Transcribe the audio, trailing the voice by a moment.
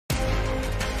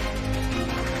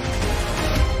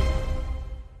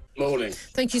Morning.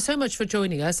 Thank you so much for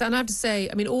joining us. And I have to say,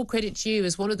 I mean, all credit to you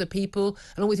as one of the people,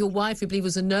 along with your wife, who I believe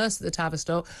was a nurse at the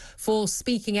Tavistock, for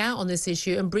speaking out on this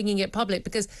issue and bringing it public,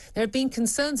 because there have been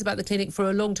concerns about the clinic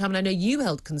for a long time. And I know you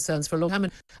held concerns for a long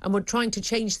time, and we're trying to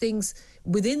change things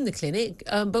within the clinic,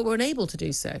 but we're unable to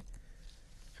do so.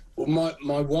 Well,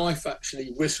 my wife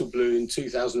actually whistle-blew in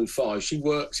 2005. She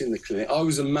works in the clinic. I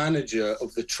was a manager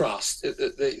of the trust.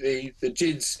 The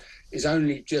GIDS is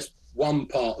only just one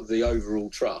part of the overall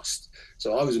trust.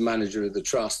 So I was a manager of the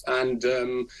trust, and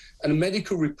a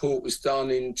medical report was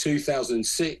done in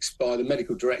 2006 by the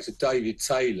medical director, David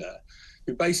Taylor,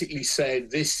 who basically said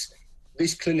this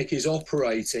clinic is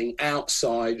operating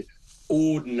outside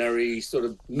ordinary sort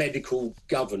of medical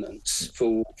governance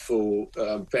for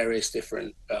various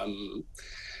different and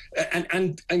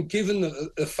given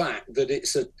the fact that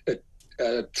it's a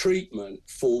treatment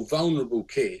for vulnerable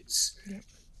kids. Yeah.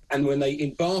 And when they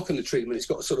embark on the treatment, it's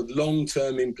got sort of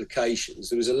long-term implications.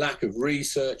 There was a lack of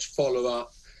research,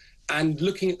 follow-up, and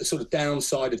looking at the sort of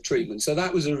downside of treatment. So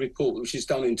that was a report which was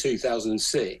done in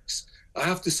 2006. I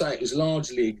have to say it was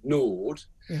largely ignored.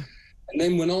 Yeah. And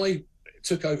then when I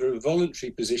took over a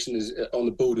voluntary position on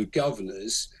the Board of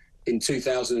Governors in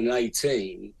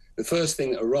 2018, the first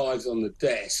thing that arrived on the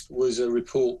desk was a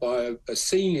report by a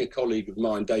senior colleague of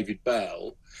mine, David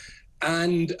Bell,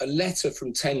 and a letter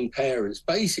from 10 parents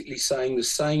basically saying the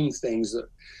same things that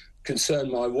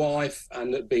concern my wife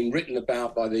and that had been written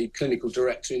about by the clinical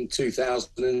director in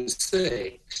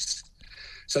 2006.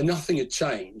 So nothing had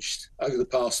changed over the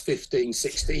past 15,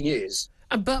 16 years.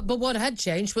 But what had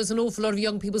changed was an awful lot of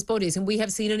young people's bodies, and we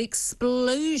have seen an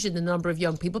explosion in the number of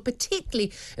young people,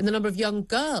 particularly in the number of young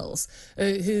girls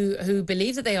who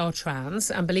believe that they are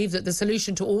trans and believe that the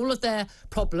solution to all of their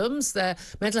problems, their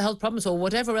mental health problems or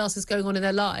whatever else is going on in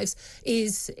their lives,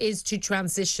 is to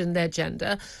transition their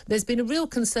gender. There's been a real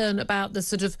concern about the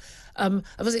sort of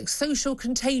social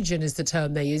contagion is the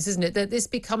term they use, isn't it? That this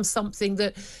becomes something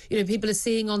that, you know, people are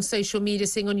seeing on social media,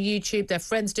 seeing on YouTube, their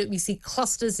friends do it. We see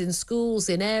clusters in schools,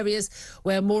 in areas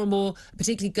where more and more,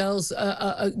 particularly girls,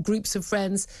 groups of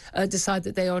friends decide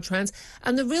that they are trans.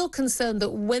 And the real concern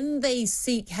that when they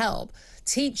seek help,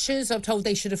 teachers are told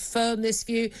they should affirm this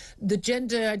view. The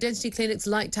gender identity clinics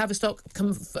like Tavistock,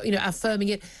 affirming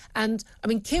it. And I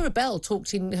mean, Kira Bell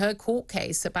talked in her court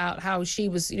case about how she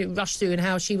was, rushed through, and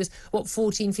how she was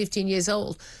 14, 15 years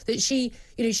old. That she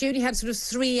only had sort of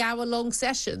 3-hour-long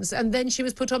sessions, and then she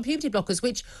was put on puberty blockers,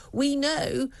 which we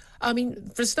know, I mean,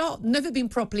 for a start, never been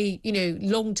properly,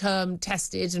 long-term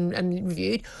tested and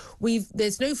reviewed.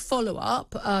 There's no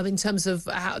follow-up in terms of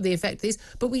how the effect is,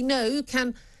 but we know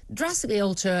can drastically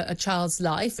alter a child's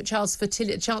life, a child's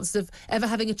fertility, chance of ever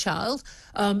having a child,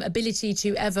 ability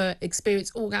to ever experience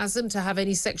orgasm, to have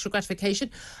any sexual gratification.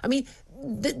 I mean,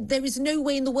 there is no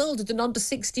way in the world that an under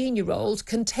 16-year-old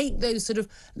can take those sort of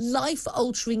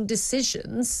life-altering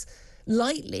decisions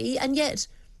lightly, and yet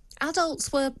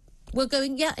adults were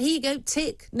going, yeah, here you go,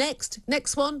 tick, next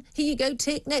one, here you go,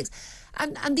 tick, next.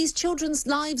 And these children's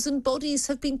lives and bodies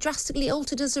have been drastically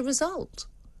altered as a result.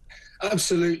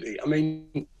 Absolutely. I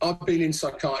mean, I've been in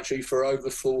psychiatry for over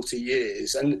 40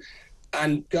 years, and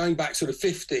going back sort of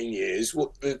 15 years,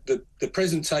 what the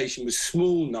presentation was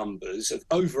small numbers of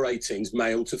over 18s,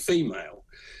 male to female.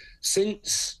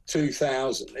 Since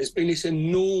 2000, there's been this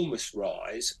enormous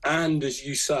rise, and as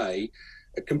you say,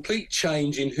 a complete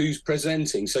change in who's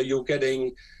presenting. So you're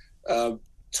getting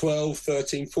 12,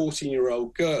 13,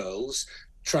 14-year-old girls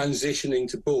transitioning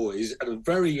to boys at a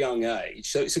very young age.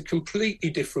 So it's a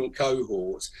completely different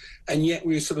cohort, and yet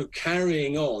we're sort of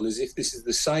carrying on as if this is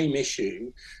the same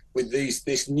issue with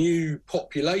this new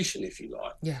population, if you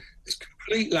like. Yeah. This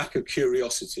complete lack of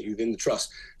curiosity within the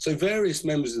trust. So various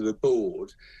members of the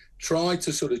board tried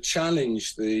to sort of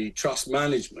challenge the trust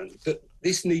management that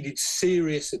this needed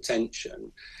serious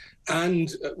attention.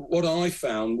 And what I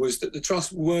found was that the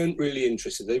trust weren't really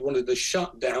interested. They wanted to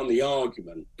shut down the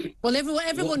argument. Well,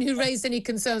 everyone who raised any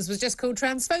concerns was just called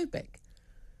transphobic.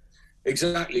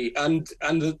 Exactly, and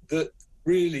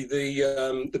really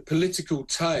the political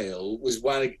tail was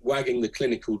wagging the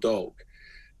clinical dog,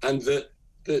 and that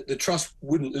the trust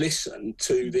wouldn't listen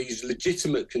to these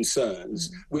legitimate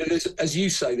concerns. Where there's, as you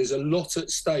say, there's a lot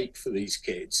at stake for these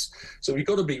kids. So we've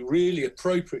got to be really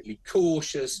appropriately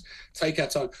cautious, take our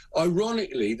time.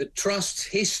 Ironically, the trust's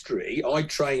history, I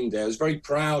trained there, I was a very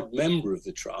proud member of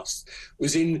the trust,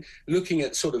 was in looking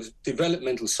at sort of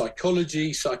developmental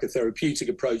psychology, psychotherapeutic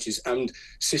approaches, and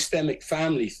systemic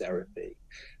family therapy.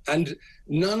 And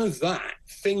none of that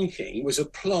thinking was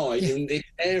applied in this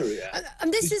area.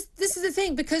 And this is the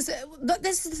thing, because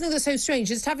this is the thing that's so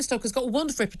strange, is Tavistock has got a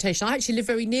wonderful reputation. I actually live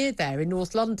very near there in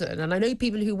North London, and I know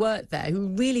people who work there who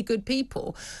are really good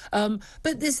people.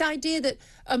 But this idea that,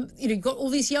 you've got all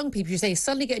these young people, you say,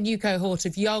 suddenly get a new cohort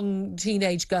of young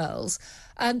teenage girls,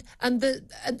 and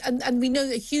we know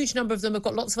that a huge number of them have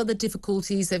got lots of other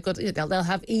difficulties. They've got, they'll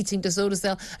have eating disorders.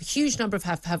 A huge number of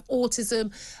have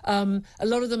autism. A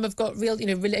lot of them have got real,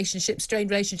 strained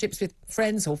relationships with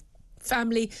friends or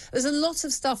family. There's a lot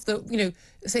of stuff that,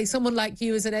 say someone like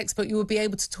you as an expert, you will be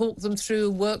able to talk them through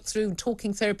and work through. And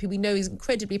talking therapy, we know, is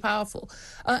incredibly powerful.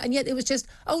 And yet it was just,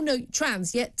 oh no,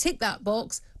 trans, yet tick that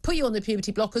box, put you on the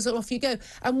puberty blockers, and off you go.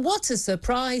 And what a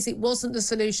surprise, it wasn't the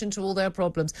solution to all their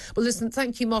problems. Well, listen,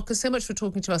 thank you, Marcus, so much for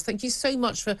talking to us. Thank you so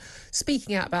much for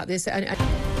speaking out about this. And